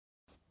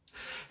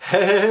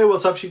Hey,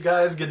 what's up you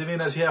guys?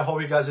 Gediminas here.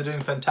 Hope you guys are doing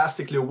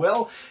fantastically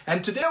well.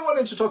 And today I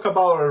wanted to talk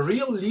about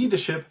real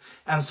leadership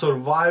and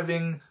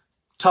surviving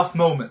tough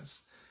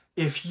moments.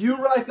 If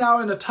you're right now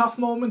in a tough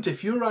moment,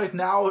 if you're right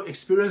now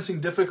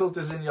experiencing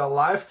difficulties in your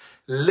life,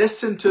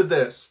 listen to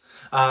this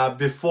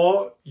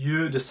before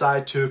you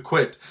decide to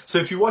quit. So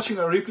if you're watching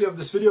a replay of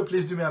this video,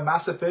 please do me a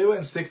massive favor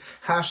and stick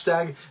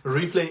hashtag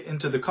replay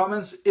into the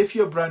comments. If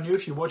you're brand new,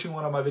 if you're watching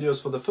one of my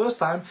videos for the first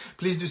time,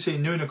 please do say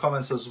new in the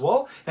comments as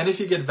well. And if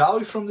you get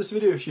value from this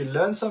video, if you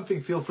learn something,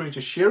 feel free to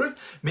share it.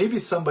 Maybe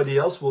somebody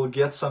else will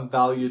get some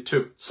value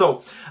too.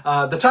 So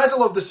the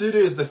title of this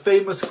video is the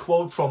famous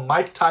quote from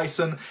Mike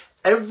Tyson: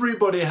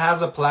 "Everybody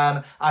has a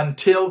plan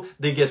until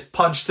they get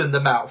punched in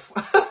the mouth."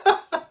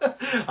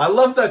 I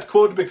love that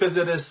quote because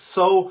it is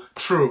so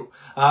true.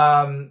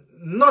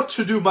 Not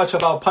to do much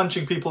about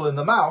punching people in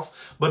the mouth,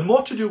 but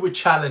more to do with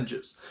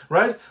challenges,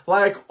 right?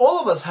 Like all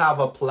of us have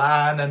a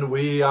plan and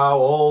we are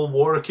all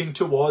working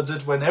towards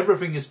it when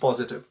everything is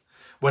positive,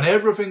 when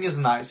everything is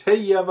nice.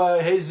 Hey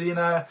Eva, hey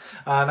Zina,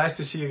 nice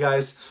to see you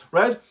guys,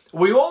 right?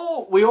 We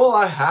all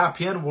are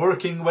happy and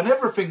working when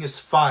everything is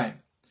fine.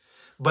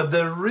 But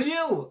the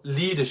real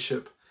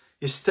leadership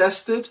is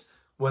tested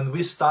when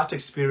we start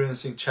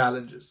experiencing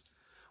challenges.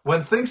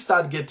 When things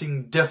start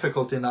getting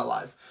difficult in our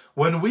life,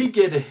 when we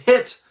get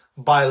hit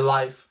by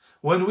life,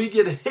 when we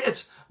get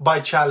hit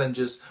by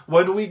challenges,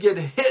 when we get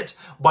hit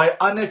by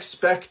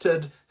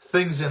unexpected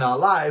things in our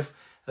life,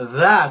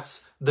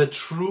 that's the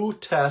true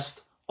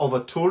test of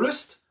a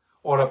tourist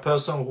or a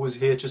person who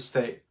is here to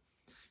stay.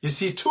 You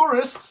see,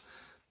 tourists,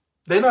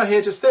 they're not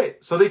here to stay.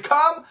 So they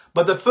come,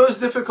 but the first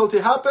difficulty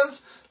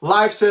happens,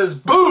 life says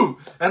boo,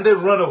 and they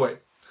run away.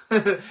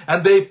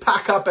 And they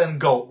pack up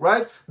and go,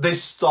 right? They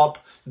stop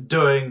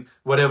doing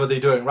whatever they're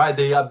doing, right?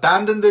 They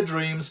abandon their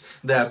dreams,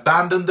 they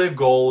abandon their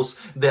goals,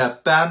 they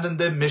abandon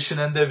their mission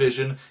and their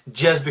vision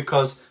just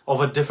because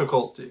of a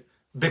difficulty,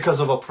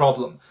 because of a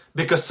problem,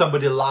 because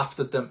somebody laughed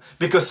at them,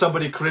 because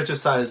somebody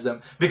criticized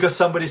them, because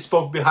somebody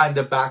spoke behind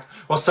their back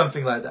or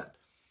something like that.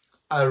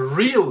 A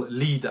real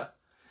leader,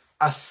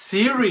 a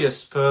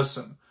serious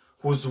person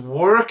who's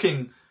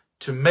working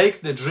to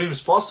make the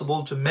dreams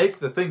possible, to make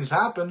the things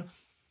happen,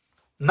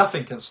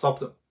 nothing can stop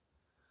them.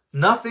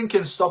 Nothing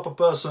can stop a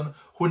person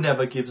who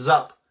never gives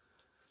up.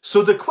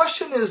 So the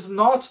question is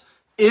not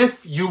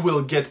if you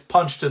will get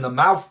punched in the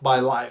mouth by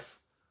life.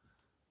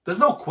 There's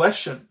no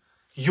question.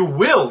 You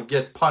will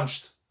get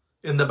punched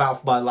in the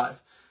mouth by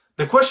life.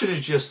 The question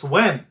is just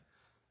when.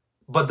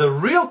 But the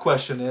real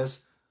question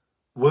is,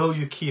 will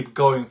you keep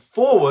going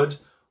forward,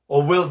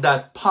 or will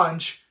that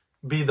punch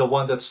be the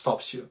one that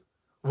stops you?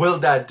 Will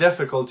that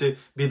difficulty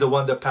be the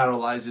one that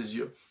paralyzes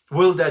you?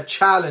 Will that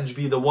challenge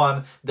be the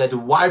one that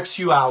wipes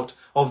you out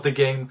of the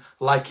game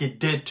like it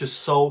did to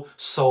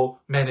so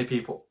many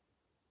people?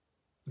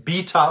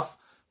 Be tough,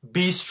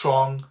 be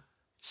strong,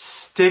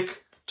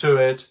 stick to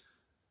it,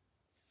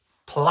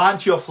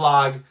 plant your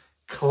flag,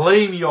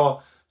 claim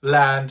your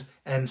land,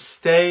 and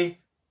stay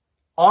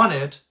on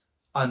it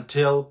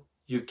until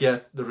you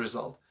get the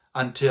result,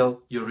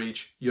 until you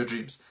reach your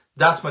dreams.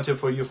 That's my tip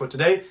for you for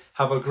today.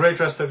 Have a great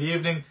rest of the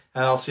evening,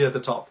 and I'll see you at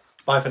the top.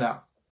 Bye for now.